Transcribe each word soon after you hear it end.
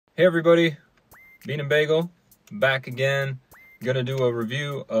Hey everybody, Bean Bagel, back again. Gonna do a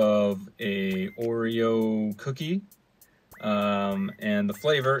review of a Oreo cookie, and the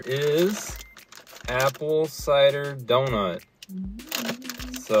flavor is Apple Cider Donut.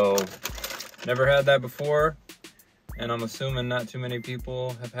 So, never had that before, and I'm assuming not too many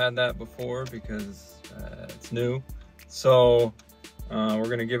people have had that before because it's new. So, we're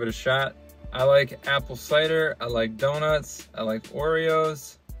gonna give it a shot. I like apple cider, I like donuts, I like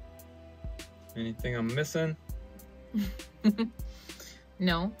Oreos. Anything I'm missing?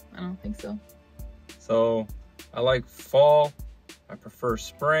 No, I don't think so. So, I like fall. I prefer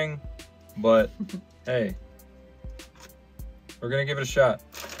spring, but hey, we're gonna give it a shot.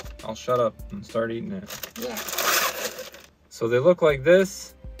 I'll shut up and start eating it. Yeah. So they look like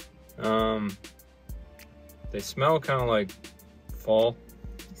this. They smell kind of like fall.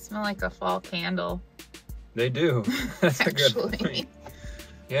 They smell like a fall candle. They do. That's a good Actually. point.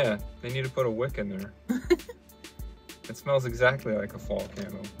 Yeah, they need to put a wick in there. It smells exactly like a fall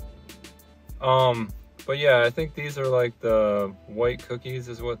candle. But yeah, I think these are like the white cookies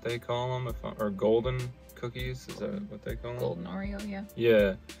is what they call them, or golden cookies, is that what they call them? Golden Oreo, yeah.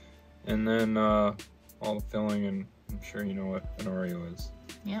 Yeah, and then all the filling, and I'm sure you know what an Oreo is.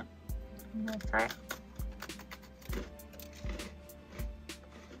 Yeah, I'm gonna try it.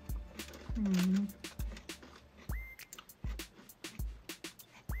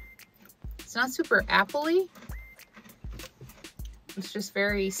 It's not super apple-y. It's just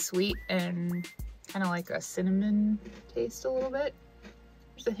very sweet and kind of like a cinnamon taste a little bit.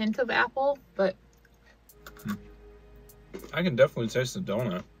 There's a hint of apple, but I can definitely taste the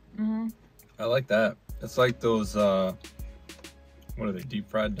donut. I like that. It's like those, what are they, deep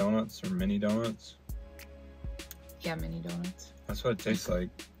fried donuts or mini donuts? yeah, mini donuts. That's what it tastes like.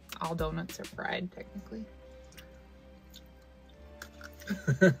 All donuts are fried, technically.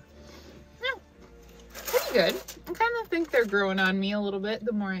 Pretty good. I kind of think they're growing on me a little bit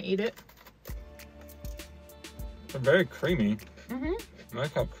the more I eat it. They're very creamy. I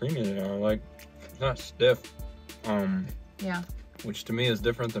like how creamy they are. Like, it's not stiff. Yeah. Which to me is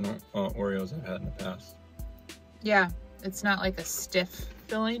different than Oreos I've had in the past. Yeah. It's not like a stiff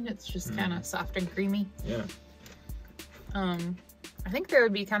filling. It's just kind of soft and creamy. Yeah. I think they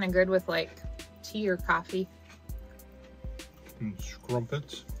would be kind of good with like tea or coffee. And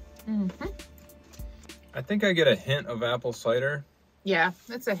scrumpets. I think I get a hint of apple cider. Yeah,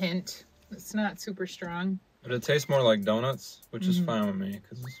 that's a hint. It's not super strong. But it tastes more like donuts, which is fine with me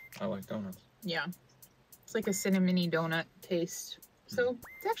because I like donuts. Yeah. It's like a cinnamony donut taste. So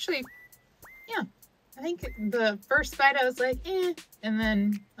it's actually, yeah. I think the first bite I was like, eh. And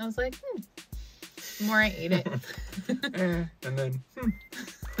then I was like, The more I ate it. And then,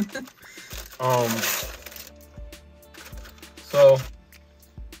 So,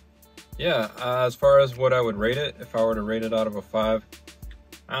 yeah, as far as what I would rate it, if I were to rate it out of a 5,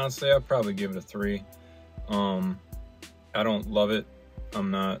 honestly, I'd probably give it a 3. I don't love it.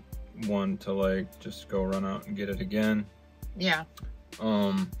 I'm not one to like just go run out and get it again. Yeah.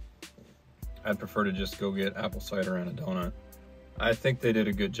 I'd prefer to just go get apple cider and a donut. I think they did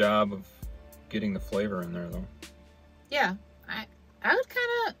a good job of getting the flavor in there though. Yeah. I would kind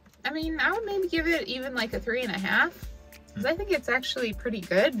of, I mean, I would maybe give it even like a 3.5. Because I think it's actually pretty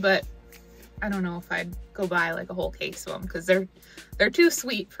good, but I don't know if I'd go buy like a whole case of them because they're too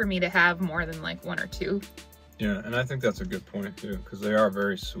sweet for me to have more than like 1 or 2. Yeah, and I think that's a good point too because they are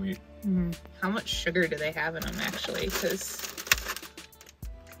very sweet. How much sugar do they have in them actually? Because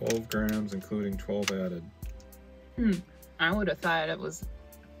 12 grams, including 12 added. I would have thought it was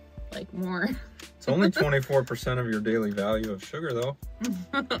like more. It's only 24% of your daily value of sugar though.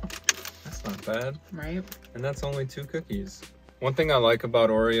 That's not bad. Right. And that's only 2 cookies. One thing I like about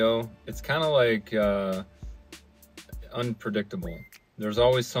Oreo, it's kind of like unpredictable. There's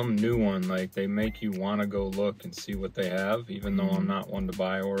always some new one, like they make you want to go look and see what they have, even though I'm not one to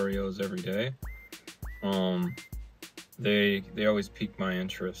buy Oreos every day. They always pique my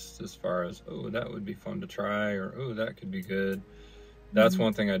interest as far as, oh, that would be fun to try, or oh, that could be good. That's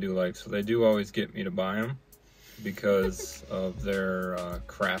one thing I do like. So they do always get me to buy them because of their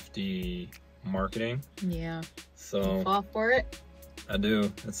crafty marketing. Yeah. So you fall for it. I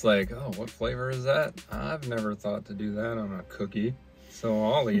do. It's like, oh, what flavor is that? I've never thought to do that on a cookie. So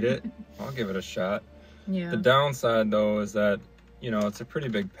I'll eat it. I'll give it a shot. Yeah. The downside though is that, you know, it's a pretty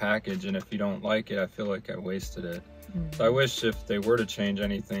big package, and if you don't like it, I feel like I wasted it. So I wish if they were to change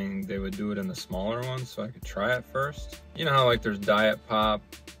anything, they would do it in the smaller ones so I could try it first. You know how like there's diet pop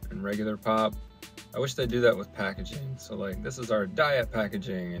and regular pop? I wish they do that with packaging. So like, this is our diet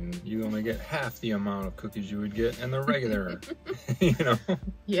packaging, and you only get half the amount of cookies you would get in the regular, you know?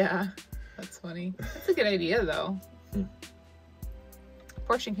 Yeah, that's funny. That's a good idea though.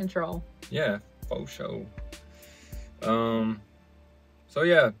 Portion control. Yeah, faux show. So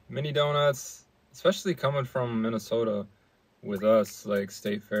yeah, mini donuts, especially coming from Minnesota with us, like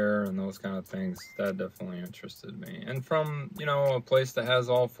State Fair and those kind of things, that definitely interested me. And from, you know, a place that has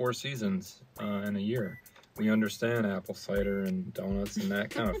all 4 seasons in a year. We understand apple cider and donuts and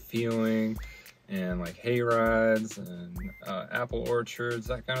that kind of feeling, and like hay rides and apple orchards,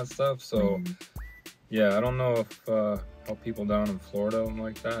 that kind of stuff. So yeah, I don't know if how people down in Florida and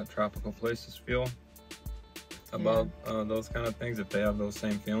like that, tropical places, feel about those kind of things, if they have those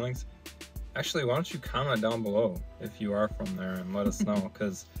same feelings. Actually, why don't you comment down below if you are from there and let us know,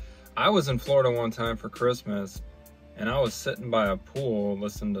 because I was in Florida one time for Christmas, and I was sitting by a pool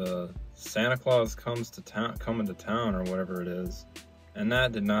listening to Santa Claus coming to town or whatever it is, and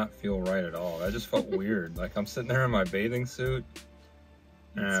that did not feel right at all. That just felt weird. Like, I'm sitting there in my bathing suit,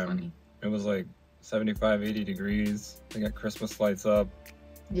 and it was like 75, 80 degrees. They got Christmas lights up.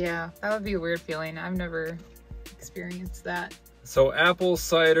 Yeah, that would be a weird feeling. I've never experienced that. So apple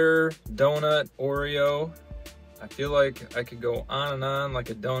cider donut Oreo. I feel like I could go on and on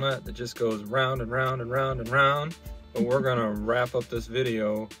like a donut that just goes round and round and round and round. But we're gonna wrap up this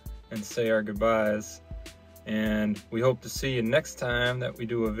video and say our goodbyes. And we hope to see you next time that we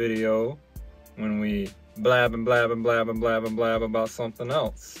do a video, when we blab and blab and blab and blab and blab about something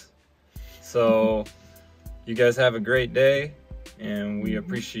else. So you guys have a great day, and we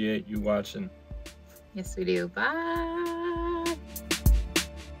appreciate you watching. Yes, we do. Bye.